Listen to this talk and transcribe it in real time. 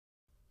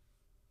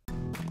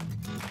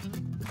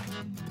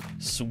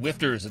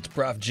Swifters, it's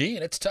Prof G,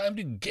 and it's time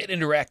to get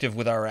interactive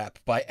with our app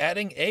by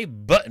adding a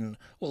button.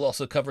 We'll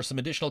also cover some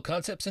additional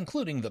concepts,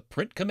 including the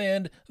print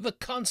command, the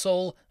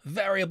console,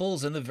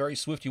 variables, and the very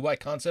SwiftUI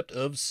concept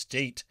of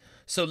state.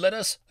 So let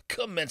us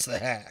commence the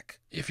hack.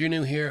 If you're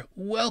new here,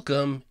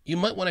 welcome. You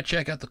might want to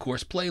check out the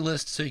course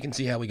playlist so you can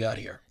see how we got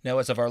here. Now,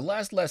 as of our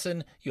last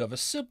lesson, you have a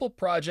simple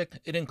project.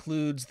 It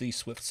includes the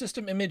Swift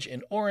system image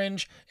in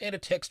orange and a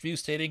text view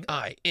stating,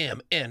 I am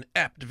an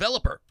app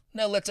developer.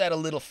 Now let's add a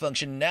little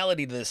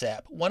functionality to this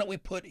app. Why don't we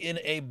put in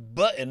a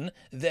button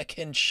that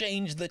can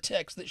change the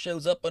text that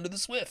shows up under the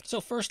Swift?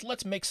 So first,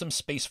 let's make some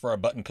space for our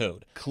button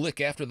code.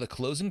 Click after the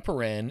closing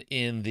paren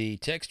in the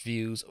text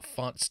view's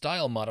font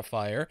style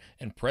modifier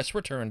and press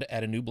return to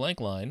add a new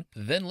blank line.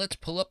 Then let's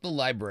pull up the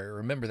library.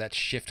 Remember that's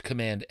Shift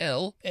Command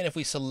L. And if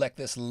we select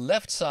this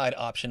left side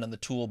option on the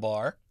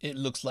toolbar, it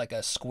looks like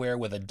a square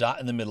with a dot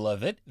in the middle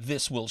of it.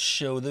 This will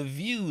show the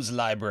views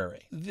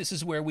library. This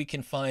is where we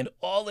can find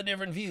all the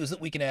different views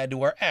that we can add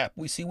to our app.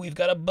 We see we've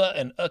got a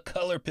button, a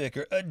color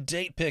picker, a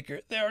date picker.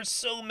 There are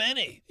so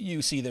many.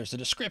 You see there's a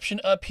description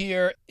up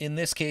here. In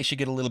this case, you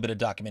get a little bit of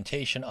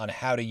documentation on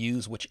how to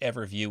use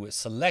whichever view is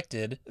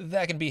selected.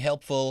 That can be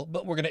helpful,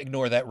 but we're going to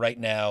ignore that right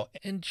now.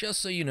 And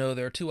just so you know,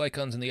 there are two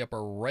icons in the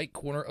upper right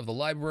corner of the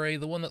library.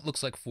 The one that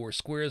looks like 4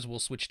 squares will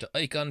switch to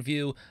icon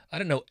view. I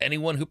don't know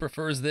anyone who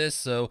prefers this,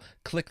 so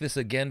click this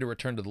again to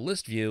return to the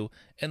list view,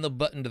 and the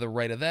button to the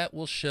right of that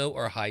will show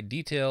our hide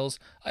details.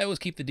 I always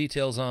keep the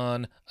details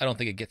on. I don't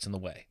think it gets in the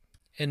way.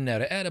 And now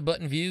to add a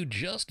button view,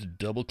 just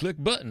double-click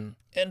button.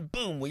 And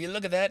boom, will you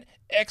look at that?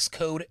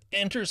 Xcode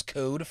enters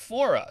code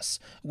for us.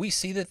 We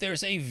see that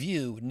there's a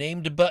view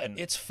named button.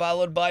 It's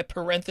followed by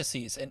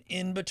parentheses, and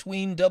in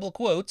between double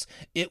quotes,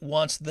 it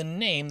wants the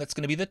name that's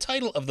going to be the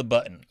title of the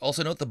button.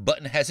 Also note the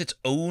button has its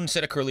own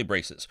set of curly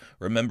braces.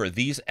 Remember,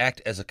 these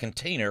act as a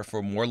container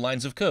for more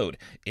lines of code.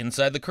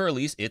 Inside the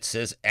curlies, it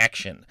says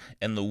action.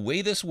 And the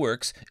way this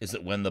works is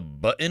that when the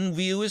button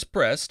view is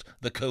pressed,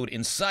 the code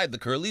inside the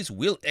curlies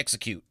will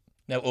execute.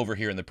 Now over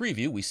here in the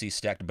preview, we see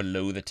stacked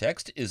below the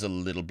text is a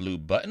little blue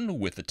button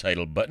with the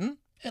title button.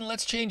 And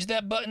let's change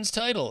that button's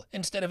title.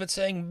 Instead of it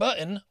saying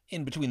button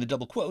in between the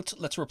double quotes,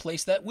 let's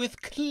replace that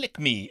with click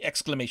me!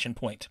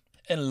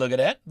 And look at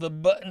that, the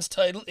button's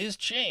title is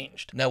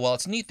changed. Now while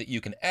it's neat that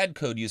you can add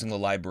code using the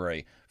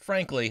library,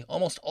 frankly,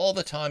 almost all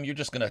the time you're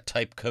just going to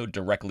type code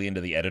directly into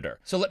the editor.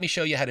 So let me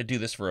show you how to do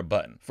this for a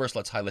button. First,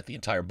 let's highlight the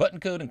entire button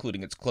code,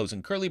 including its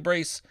closing curly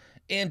brace,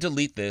 and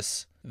delete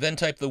this. Then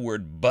type the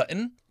word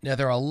button. Now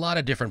there are a lot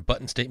of different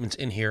button statements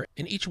in here,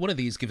 and each one of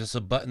these gives us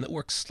a button that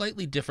works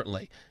slightly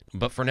differently.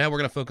 But for now, we're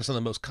going to focus on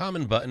the most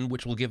common button,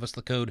 which will give us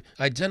the code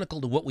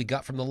identical to what we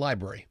got from the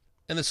library.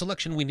 And the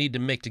selection we need to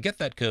make to get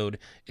that code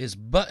is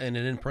button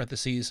and in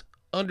parentheses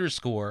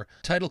underscore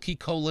title key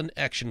colon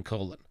action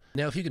colon.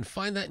 Now, if you can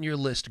find that in your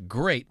list,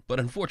 great, but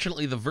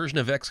unfortunately the version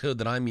of Xcode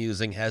that I'm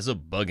using has a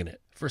bug in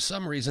it. For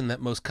some reason, that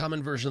most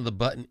common version of the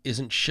button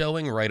isn't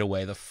showing right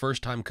away the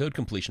first time code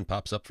completion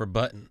pops up for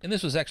button. And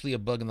this was actually a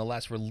bug in the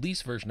last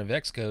release version of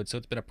Xcode, so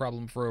it's been a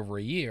problem for over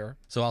a year.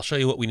 So I'll show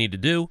you what we need to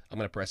do. I'm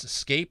going to press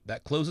escape,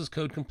 that closes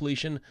code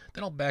completion,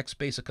 then I'll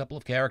backspace a couple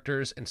of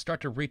characters and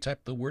start to retype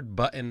the word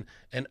button,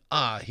 and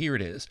here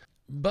it is.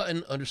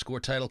 Button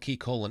underscore title key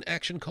colon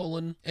action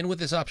colon, and with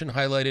this option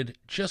highlighted,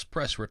 just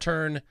press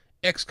return.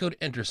 Xcode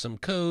enters some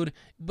code,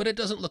 but it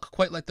doesn't look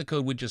quite like the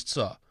code we just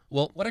saw.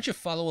 Well, why don't you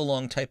follow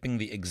along typing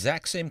the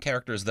exact same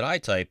characters that I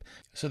type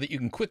so that you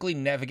can quickly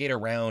navigate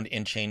around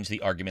and change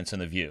the arguments in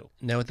the view.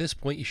 Now at this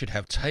point, you should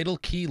have title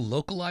key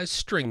localized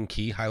string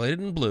key highlighted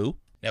in blue.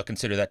 Now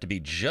consider that to be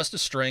just a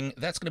string.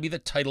 That's going to be the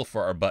title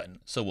for our button.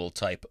 So we'll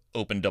type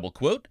open double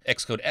quote.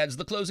 Xcode adds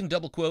the closing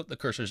double quote, the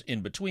cursor's in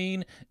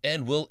between,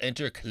 and we'll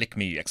enter click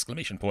me!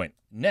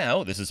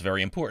 Now, this is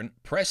very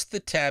important, press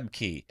the tab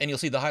key, and you'll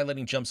see the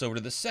highlighting jumps over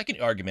to the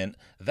second argument.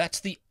 That's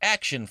the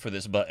action for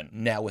this button.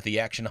 Now with the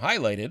action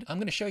highlighted, I'm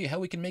going to show you how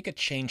we can make a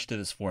change to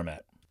this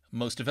format.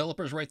 Most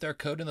developers write their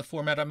code in the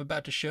format I'm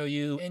about to show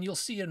you, and you'll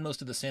see it in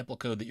most of the sample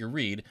code that you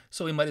read,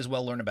 so we might as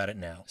well learn about it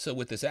now. So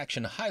with this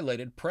action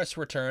highlighted, press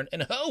return,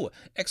 and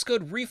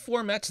Xcode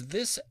reformats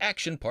this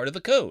action part of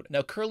the code.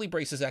 Now curly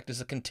braces act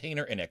as a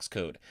container in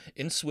Xcode.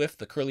 In Swift,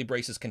 the curly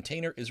braces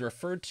container is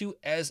referred to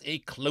as a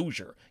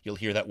closure. You'll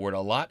hear that word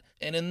a lot,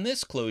 and in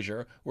this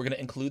closure, we're going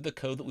to include the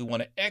code that we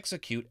want to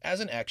execute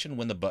as an action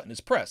when the button is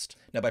pressed.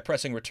 Now by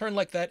pressing return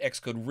like that,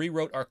 Xcode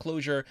rewrote our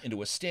closure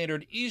into a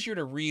standard, easier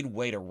to read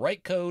way to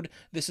write code.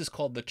 This is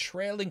called the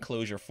trailing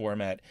closure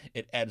format.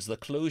 It adds the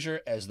closure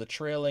as the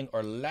trailing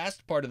or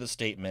last part of the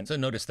statement. So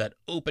notice that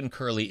open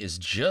curly is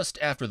just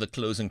after the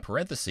closing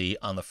parenthesis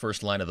on the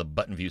first line of the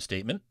button view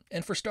statement.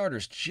 And for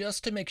starters,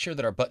 just to make sure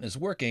that our button is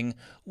working,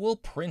 we'll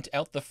print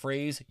out the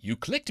phrase, "You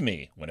clicked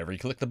me," whenever you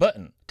click the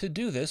button. To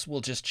do this,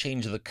 we'll just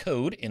change the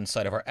code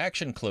inside of our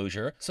action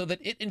closure so that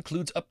it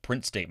includes a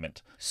print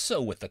statement.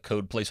 So with the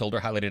code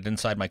placeholder highlighted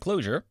inside my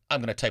closure,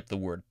 I'm going to type the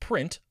word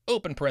print,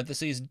 open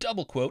parentheses,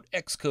 double quote,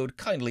 Xcode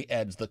kindly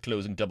adds the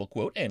closing double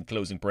quote and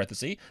closing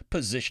parenthesis,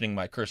 positioning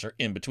my cursor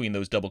in between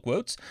those double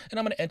quotes, and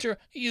I'm going to enter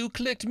 "You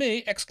clicked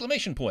me!"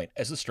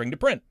 as the string to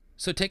print.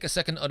 So take a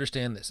second to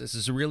understand this. This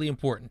is really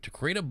important. To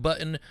create a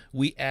button,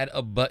 we add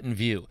a button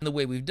view. And the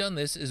way we've done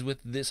this is with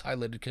this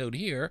highlighted code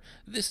here.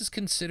 This is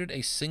considered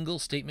a single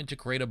statement to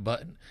create a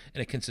button,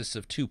 and it consists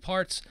of two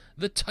parts.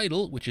 The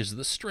title, which is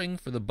the string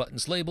for the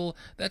button's label,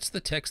 that's the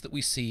text that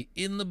we see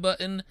in the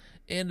button,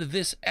 and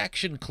this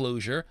action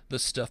closure, the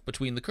stuff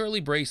between the curly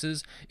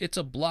braces, it's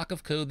a block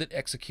of code that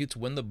executes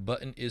when the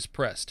button is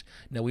pressed.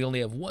 Now we only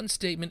have one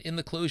statement in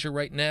the closure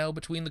right now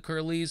between the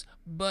curlies,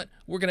 but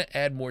we're going to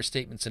add more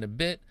statements in a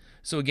bit.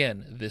 So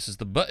again, this is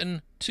the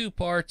button, two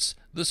parts,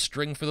 the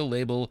string for the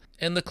label,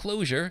 and the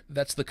closure,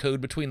 that's the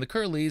code between the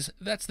curlies,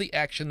 that's the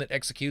action that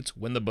executes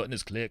when the button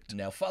is clicked.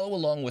 Now follow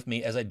along with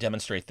me as I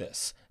demonstrate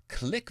this.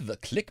 Click the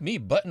Click Me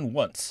button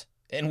once,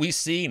 and we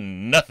see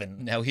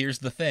nothing. Now here's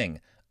the thing.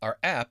 Our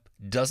app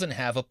doesn't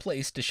have a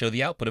place to show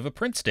the output of a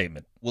print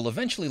statement. We'll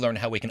eventually learn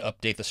how we can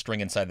update the string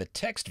inside the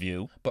text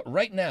view, but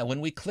right now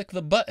when we click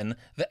the button,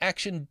 the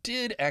action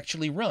did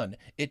actually run.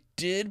 It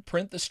did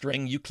print the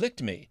string "you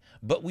clicked me,"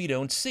 but we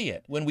don't see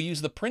it. When we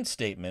use the print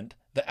statement,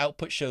 the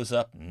output shows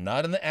up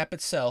not in the app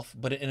itself,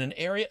 but in an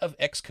area of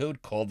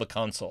Xcode called the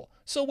console.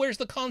 So where's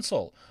the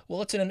console?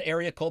 Well, it's in an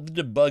area called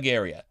the debug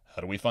area.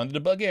 How do we find the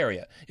debug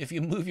area? If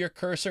you move your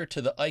cursor to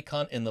the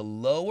icon in the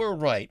lower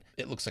right,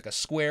 it looks like a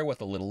square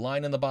with a little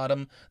line in the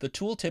bottom. The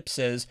tooltip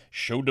says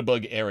Show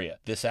Debug Area.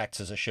 This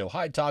acts as a show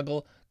hide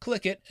toggle.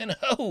 Click it, and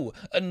oh,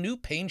 a new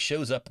pane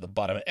shows up at the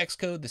bottom of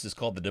Xcode. This is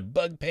called the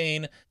debug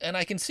pane, and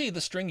I can see the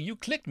string "you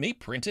clicked me"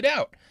 printed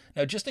out.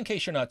 Now, just in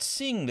case you're not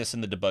seeing this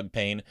in the debug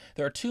pane,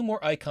 there are two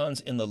more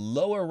icons in the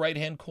lower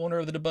right-hand corner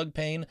of the debug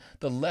pane.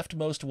 The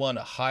leftmost one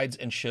hides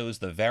and shows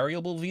the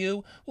variable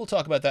view. We'll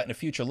talk about that in a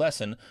future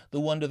lesson.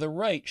 The one to the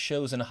right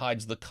shows and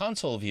hides the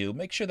console view.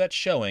 Make sure that's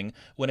showing.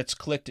 When it's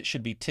clicked, it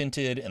should be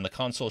tinted, and the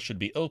console should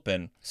be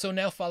open. So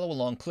now follow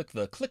along, click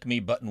the Click Me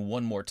button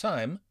one more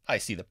time. I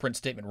see the print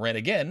statement ran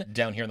again.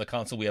 Down here in the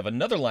console, we have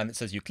another line that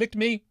says "you clicked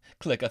me."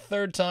 Click a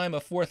third time,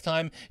 a fourth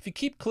time. If you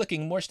keep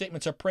clicking, more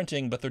statements are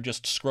printing, but they're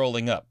just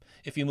scrolling up.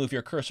 If you move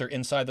your cursor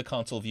inside the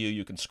console view,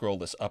 you can scroll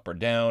this up or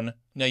down.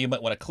 Now you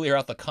might want to clear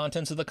out the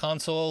contents of the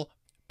console.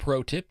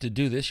 Pro tip, to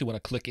do this, you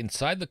want to click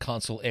inside the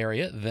console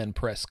area, then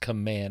press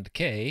Command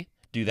K.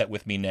 Do that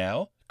with me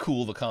now.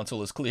 Cool, the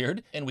console is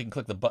cleared, and we can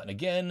click the button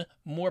again.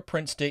 More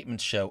print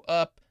statements show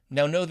up.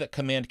 Now know that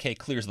Command K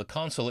clears the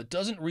console. It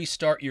doesn't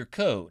restart your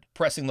code.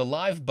 Pressing the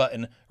live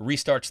button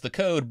restarts the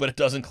code, but it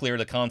doesn't clear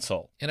the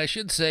console. And I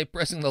should say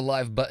pressing the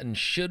live button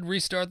should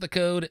restart the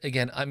code.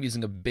 Again, I'm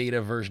using a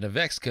beta version of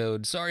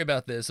Xcode. Sorry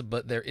about this,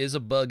 but there is a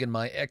bug in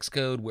my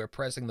Xcode where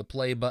pressing the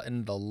play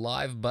button, the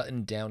live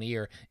button down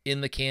here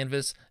in the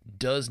canvas,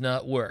 does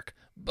not work.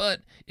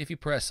 But if you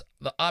press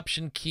the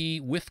Option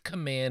key with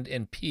Command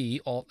and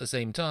P all at the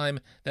same time,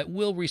 that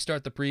will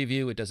restart the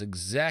preview. It does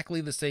exactly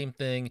the same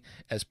thing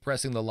as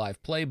pressing the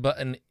live play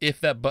button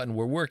if that button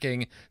were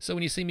working. So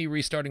when you see me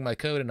restarting my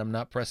code and I'm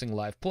not pressing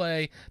live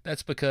play,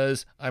 that's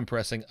because I'm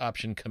pressing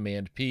Option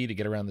Command P to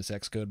get around this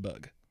Xcode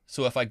bug.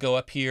 So if I go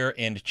up here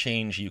and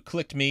change "you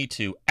clicked me"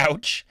 to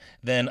 "ouch,"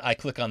 then I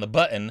click on the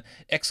button,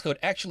 Xcode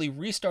actually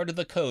restarted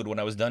the code when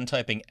I was done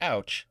typing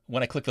 "ouch."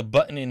 When I click the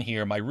button in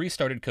here, my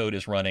restarted code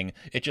is running.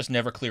 It just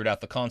never cleared out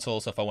the console,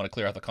 so if I want to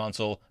clear out the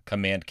console,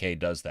 Command K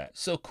does that.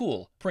 So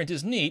cool. Print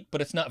is neat,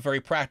 but it's not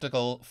very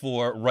practical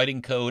for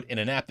writing code in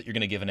an app that you're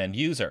going to give an end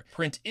user.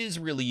 Print is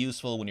really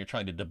useful when you're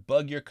trying to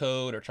debug your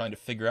code or trying to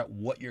figure out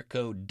what your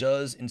code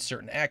does in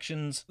certain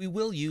actions. We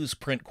will use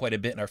print quite a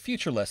bit in our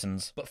future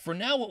lessons, but for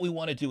now what we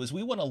want to do is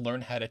we want to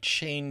learn how to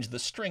change the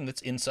string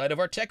that's inside of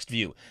our text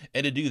view.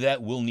 And to do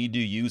that, we'll need to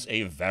use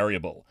a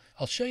variable.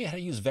 I'll show you how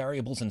to use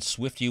variables in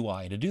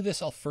SwiftUI. To do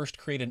this, I'll first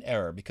create an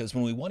error, because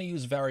when we want to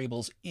use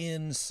variables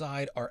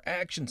inside our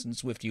actions in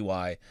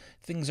SwiftUI,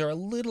 things are a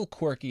little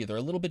quirky. They're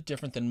a little bit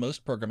different than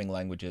most programming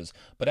languages.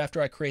 But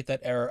after I create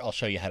that error, I'll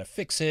show you how to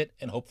fix it,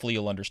 and hopefully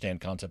you'll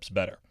understand concepts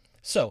better.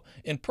 So,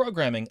 in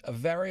programming, a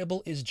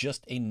variable is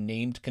just a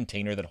named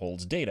container that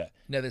holds data.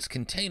 Now, this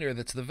container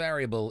that's the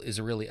variable is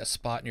really a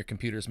spot in your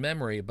computer's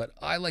memory, but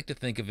I like to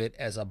think of it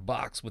as a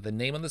box with a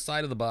name on the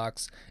side of the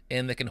box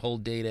and that can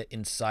hold data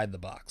inside the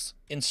box.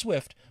 In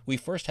Swift, we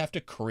first have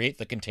to create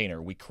the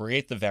container. We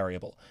create the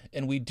variable,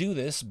 and we do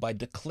this by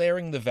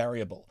declaring the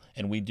variable,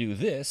 and we do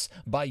this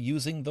by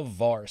using the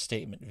var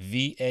statement,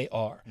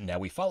 var. Now,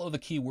 we follow the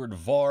keyword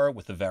var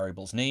with the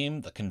variable's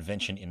name. The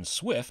convention in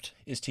Swift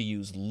is to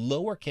use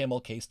lower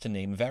camel case to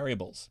name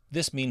variables.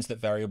 This means that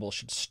variables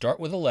should start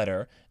with a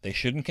letter, they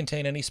shouldn't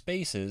contain any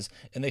spaces,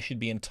 and they should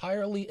be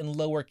entirely in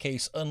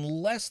lowercase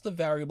unless the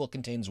variable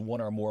contains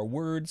one or more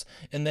words,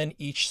 and then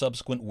each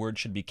subsequent word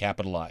should be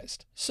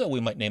capitalized. So we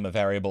might name a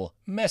variable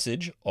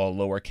message, all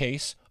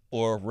lowercase,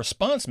 or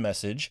response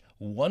message,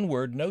 one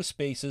word, no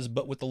spaces,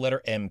 but with the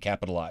letter M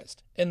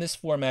capitalized. And this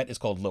format is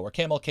called lower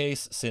camel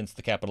case since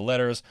the capital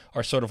letters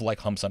are sort of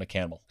like humps on a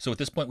camel. So at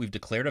this point, we've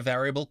declared a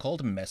variable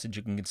called message.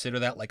 You can consider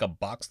that like a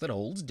box that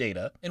holds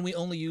data. And we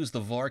only use the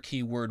var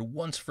keyword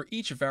once for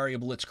each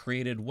variable it's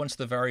created. Once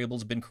the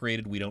variable's been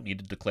created, we don't need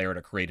to declare it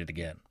or create it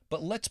again.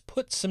 But let's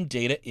put some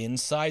data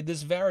inside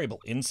this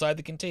variable, inside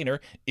the container,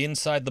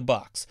 inside the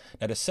box.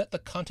 Now to set the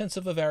contents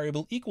of a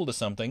variable equal to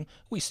something,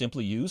 we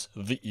simply use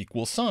the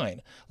equal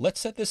sign. Let's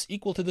set this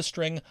equal to the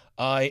string,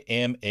 I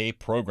am a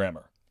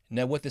programmer.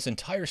 Now what this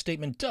entire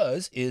statement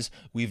does is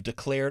we've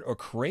declared or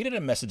created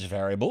a message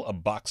variable, a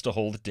box to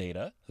hold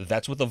data.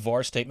 That's what the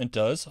var statement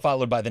does,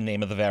 followed by the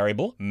name of the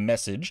variable,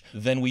 message.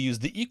 Then we use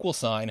the equal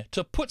sign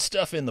to put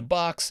stuff in the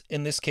box.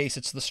 In this case,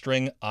 it's the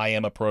string, I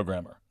am a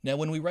programmer. Now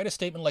when we write a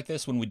statement like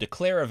this, when we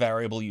declare a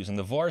variable using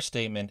the var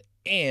statement,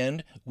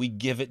 and we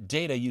give it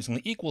data using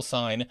the equal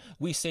sign,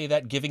 we say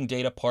that giving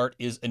data part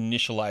is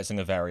initializing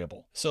a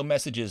variable. So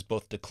message is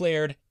both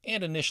declared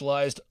and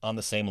initialized on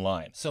the same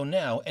line. So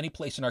now, any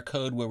place in our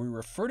code where we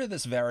refer to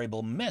this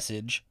variable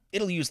message,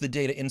 it'll use the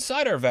data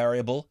inside our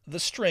variable,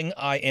 the string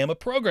I am a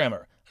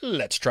programmer.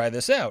 Let's try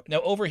this out.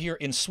 Now over here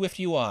in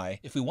SwiftUI,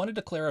 if we want to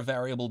declare a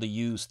variable to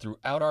use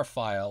throughout our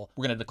file,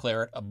 we're going to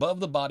declare it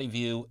above the body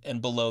view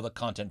and below the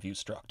content view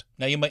struct.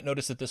 Now you might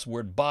notice that this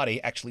word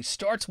body actually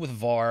starts with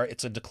var.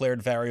 It's a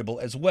declared variable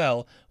as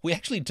well. We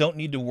actually don't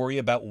need to worry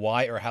about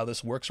why or how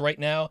this works right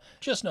now.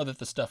 Just know that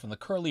the stuff in the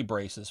curly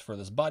braces for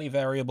this body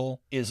variable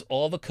is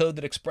all the code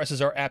that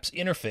expresses our app's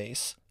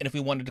interface. And if we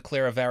want to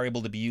declare a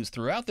variable to be used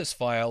throughout this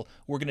file,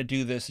 we're going to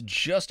do this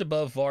just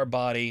above var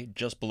body,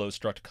 just below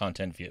struct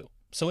content view.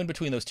 So in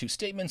between those two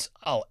statements,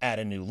 I'll add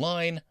a new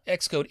line.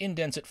 Xcode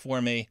indents it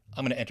for me.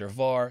 I'm going to enter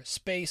var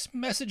space,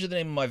 message the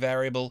name of my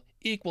variable,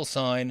 equal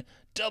sign,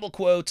 double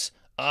quotes,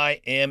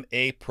 I am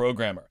a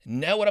programmer.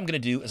 Now what I'm going to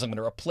do is I'm going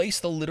to replace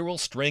the literal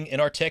string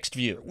in our text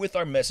view with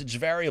our message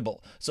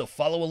variable. So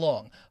follow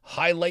along.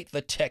 Highlight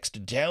the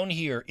text down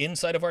here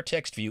inside of our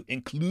text view,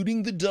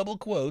 including the double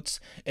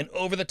quotes, and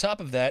over the top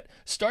of that,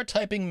 start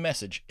typing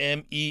message,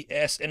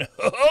 M-E-S, and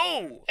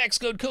ho-ho!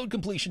 Xcode code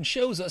completion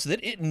shows us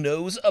that it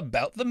knows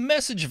about the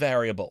message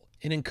variable.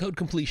 And in code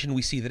completion,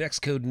 we see that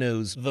Xcode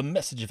knows the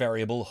message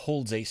variable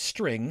holds a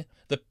string.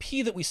 The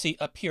P that we see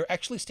up here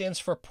actually stands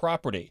for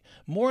property.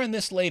 More on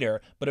this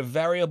later, but a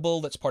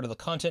variable that's part of the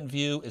content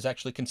view is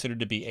actually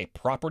considered to be a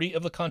property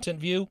of the content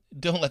view.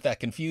 Don't let that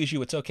confuse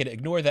you. It's okay to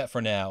ignore that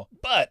for now.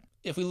 But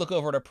if we look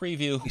over at our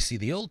preview, we see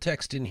the old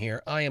text in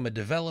here, I am a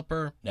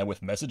developer. Now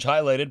with message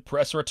highlighted,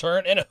 press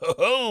return, and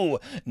ho-ho!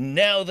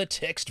 Now the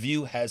text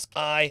view has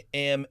I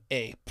am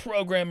a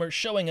programmer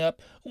showing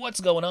up.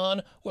 What's going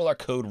on? Well, our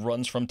code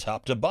runs from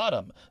top to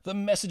bottom. The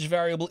message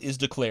variable is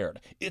declared.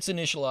 It's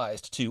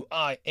initialized to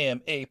I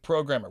am a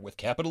programmer with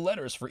capital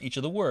letters for each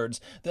of the words.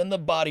 Then the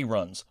body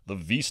runs. The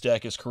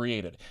VStack is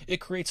created.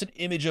 It creates an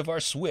image of our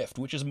Swift,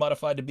 which is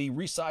modified to be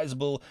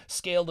resizable,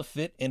 scale to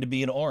fit, and to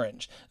be an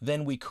orange.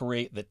 Then we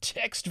create the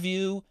text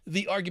view.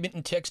 The argument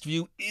in text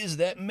view is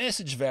that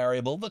message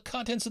variable. The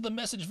contents of the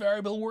message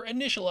variable were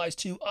initialized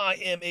to I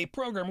am a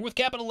programmer with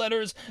capital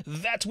letters.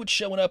 That's what's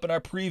showing up in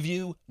our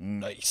preview.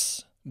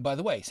 Nice. By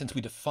the way, since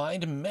we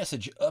defined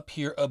message up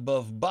here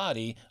above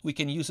body, we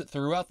can use it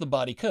throughout the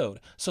body code.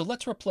 So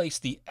let's replace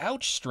the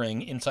ouch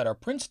string inside our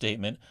print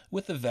statement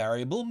with the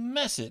variable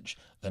message.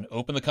 Then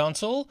open the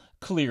console,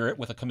 clear it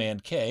with a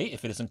command K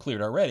if it isn't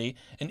cleared already,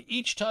 and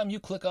each time you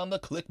click on the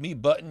click me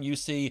button, you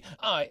see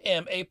I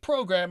am a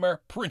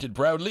programmer printed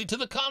proudly to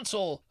the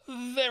console.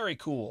 Very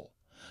cool.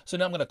 So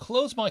now I'm going to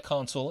close my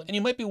console, and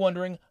you might be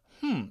wondering,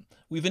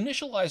 we've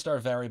initialized our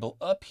variable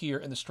up here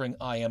in the string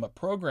I am a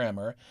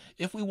programmer.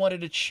 If we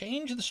wanted to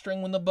change the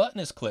string when the button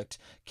is clicked,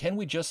 can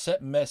we just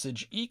set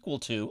message equal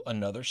to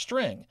another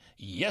string?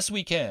 Yes,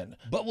 we can,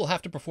 but we'll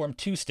have to perform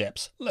two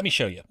steps. Let me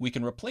show you. We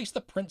can replace the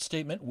print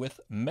statement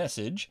with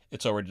message.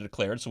 It's already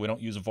declared, so we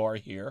don't use var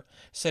here.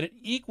 Set it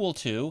equal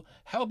to,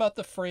 how about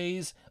the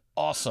phrase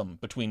awesome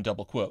between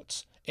double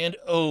quotes? And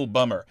oh,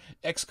 bummer,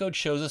 Xcode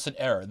shows us an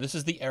error. This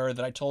is the error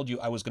that I told you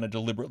I was going to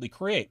deliberately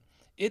create.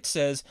 It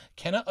says,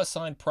 cannot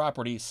assign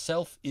property,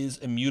 self is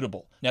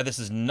immutable. Now this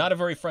is not a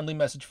very friendly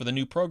message for the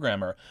new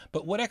programmer,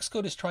 but what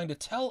Xcode is trying to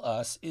tell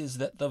us is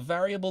that the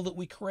variable that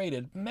we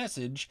created,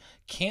 message,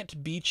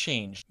 can't be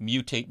changed.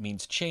 Mutate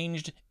means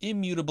changed,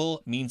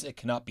 immutable means it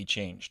cannot be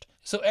changed.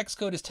 So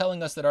Xcode is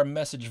telling us that our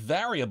message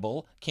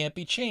variable can't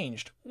be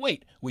changed.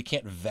 Wait, we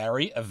can't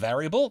vary a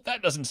variable?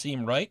 That doesn't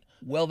seem right.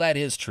 Well, that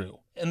is true.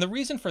 And the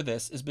reason for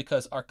this is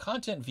because our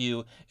content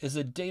view is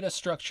a data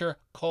structure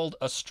called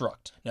a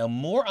struct. Now,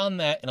 more on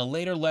that in a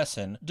later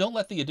lesson. Don't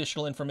let the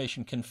additional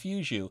information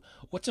confuse you.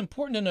 What's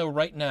important to know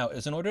right now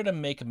is in order to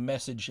make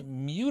message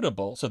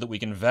mutable so that we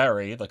can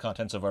vary the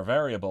contents of our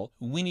variable,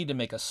 we need to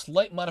make a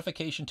slight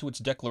modification to its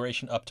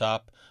declaration up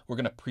top. We're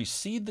going to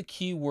precede the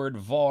keyword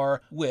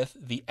var with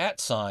the @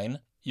 sign.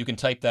 You can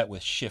type that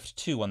with Shift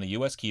 2 on the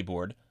US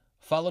keyboard,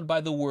 followed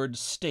by the word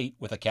state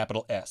with a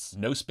capital S.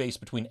 No space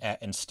between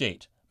 @ and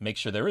state. Make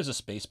sure there is a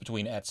space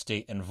between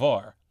 @state and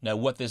var. Now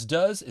what this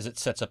does is it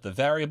sets up the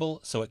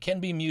variable so it can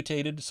be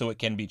mutated, so it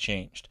can be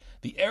changed.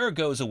 The error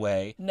goes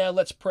away. Now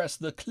let's press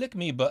the click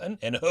me button,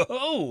 and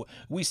ho-ho!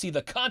 We see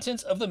the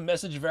contents of the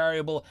message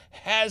variable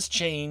has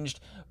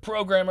changed.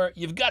 Programmer,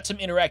 you've got some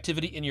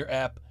interactivity in your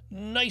app.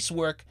 Nice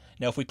work.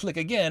 Now if we click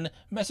again,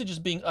 message is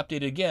being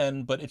updated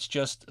again, but it's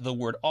just the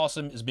word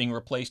awesome is being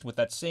replaced with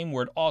that same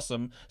word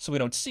awesome, so we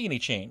don't see any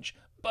change.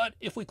 But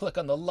if we click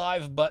on the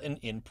live button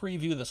in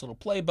preview, this little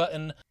play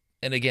button,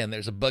 and again,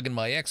 there's a bug in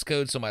my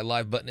Xcode, so my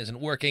live button isn't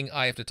working.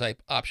 I have to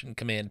type Option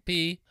Command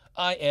P.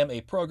 I am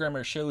a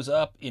programmer shows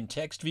up in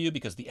text view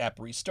because the app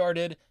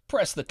restarted.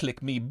 Press the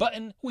click me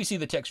button. We see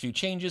the text view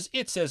changes.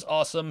 It says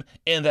awesome,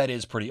 and that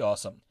is pretty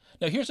awesome.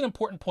 Now here's an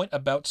important point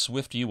about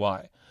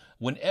SwiftUI.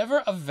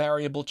 Whenever a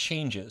variable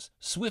changes,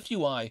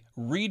 SwiftUI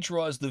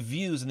redraws the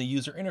views in the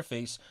user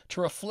interface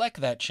to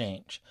reflect that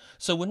change.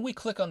 So when we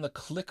click on the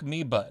Click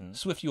Me button,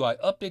 SwiftUI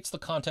updates the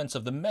contents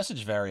of the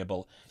message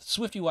variable.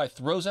 SwiftUI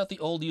throws out the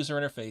old user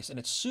interface, and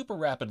it super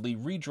rapidly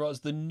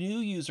redraws the new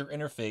user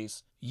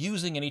interface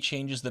using any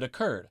changes that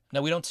occurred.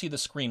 Now we don't see the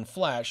screen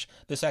flash.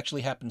 This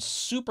actually happens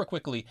super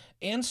quickly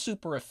and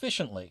super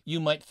efficiently. You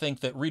might think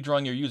that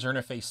redrawing your user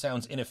interface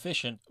sounds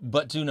inefficient,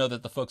 but do know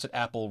that the folks at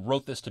Apple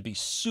wrote this to be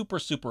super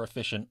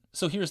efficient.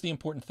 So here's the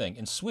important thing.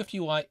 In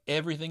SwiftUI,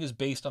 everything is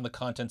based on the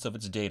contents of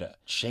its data.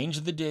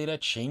 Change the data,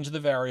 change the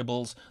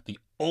variables, the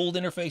old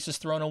interface is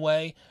thrown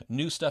away,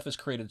 new stuff is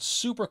created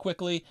super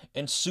quickly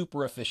and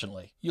super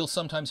efficiently. You'll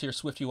sometimes hear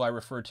SwiftUI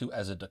referred to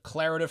as a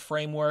declarative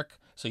framework,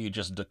 so you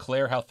just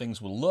declare how things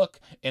will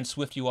look, and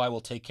SwiftUI will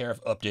take care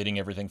of updating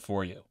everything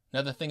for you.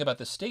 Now the thing about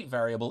the state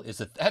variable is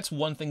that that's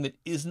one thing that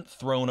isn't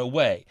thrown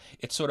away.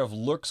 It sort of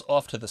lurks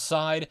off to the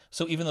side,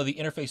 so even though the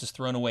interface is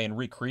thrown away and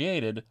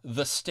recreated,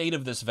 the state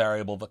of this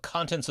variable, the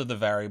contents of the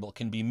variable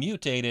can be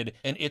mutated,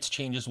 and its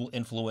changes will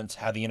influence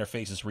how the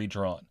interface is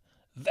redrawn.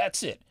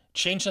 That's it.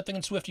 Change something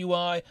in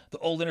SwiftUI, the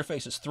old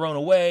interface is thrown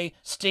away,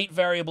 state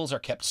variables are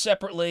kept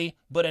separately,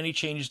 but any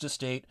changes to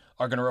state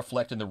are going to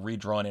reflect in the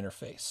redrawn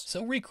interface.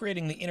 So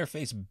recreating the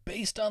interface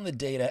based on the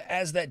data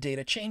as that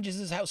data changes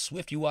is how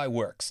SwiftUI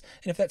works.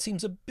 And if that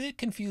seems a bit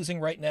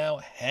confusing right now,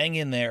 hang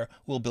in there.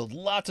 We'll build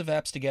lots of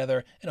apps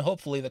together, and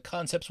hopefully the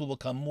concepts will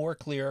become more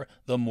clear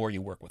the more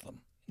you work with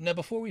them. Now,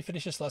 before we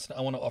finish this lesson,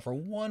 I want to offer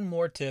one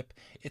more tip.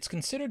 It's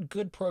considered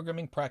good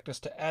programming practice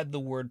to add the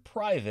word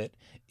private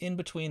in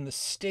between the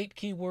state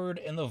keyword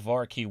and the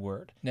var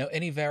keyword. Now,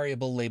 any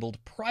variable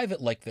labeled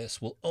private like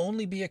this will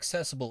only be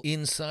accessible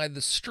inside the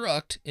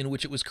struct in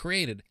which it was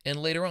created.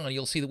 And later on,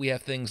 you'll see that we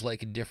have things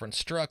like different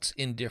structs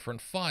in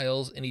different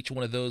files, and each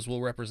one of those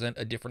will represent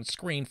a different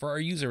screen for our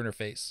user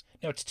interface.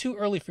 Now, it's too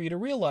early for you to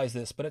realize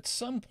this, but at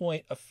some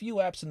point, a few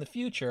apps in the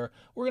future,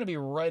 we're going to be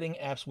writing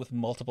apps with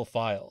multiple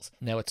files.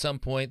 Now, at some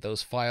point,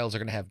 those files are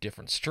going to have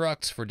different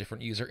structs for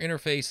different user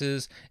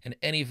interfaces, and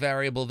any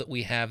variable that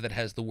we have that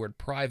has the word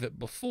private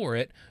before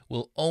it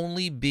will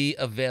only be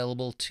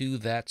available to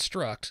that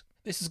struct.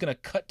 This is going to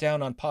cut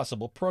down on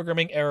possible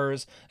programming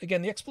errors.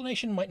 Again, the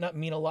explanation might not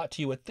mean a lot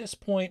to you at this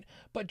point,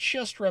 but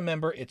just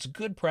remember it's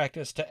good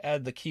practice to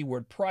add the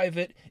keyword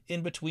private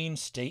in between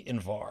state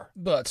and var.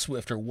 But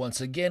Swifter,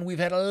 once again, we've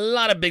had a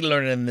lot of big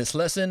learning in this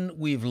lesson.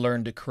 We've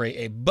learned to create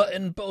a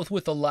button both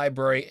with the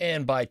library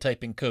and by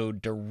typing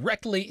code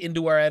directly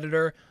into our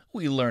editor.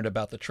 We learned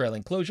about the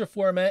trailing closure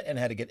format and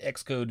how to get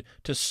Xcode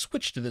to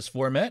switch to this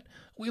format.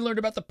 We learned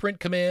about the print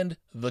command,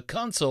 the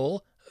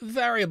console,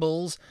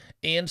 variables,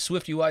 and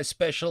SwiftUI's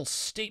special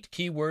state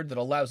keyword that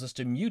allows us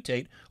to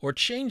mutate or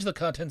change the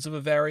contents of a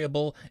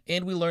variable,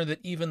 and we learned that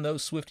even though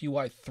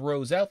SwiftUI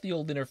throws out the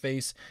old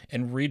interface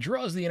and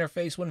redraws the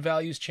interface when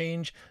values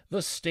change,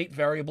 the state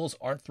variables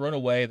aren't thrown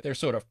away. They're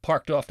sort of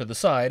parked off to the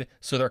side,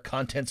 so their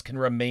contents can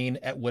remain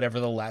at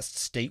whatever the last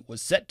state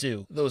was set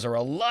to. Those are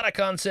a lot of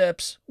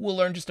concepts. We'll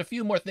learn just a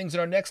few more things in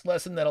our next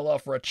lesson that'll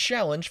offer a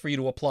challenge for you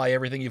to apply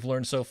everything you've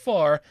learned so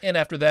far, and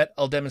after that,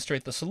 I'll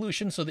demonstrate the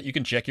solution so that you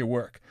can check your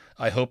work.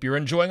 I hope you're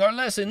enjoying our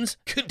lessons.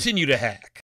 Continue to hack.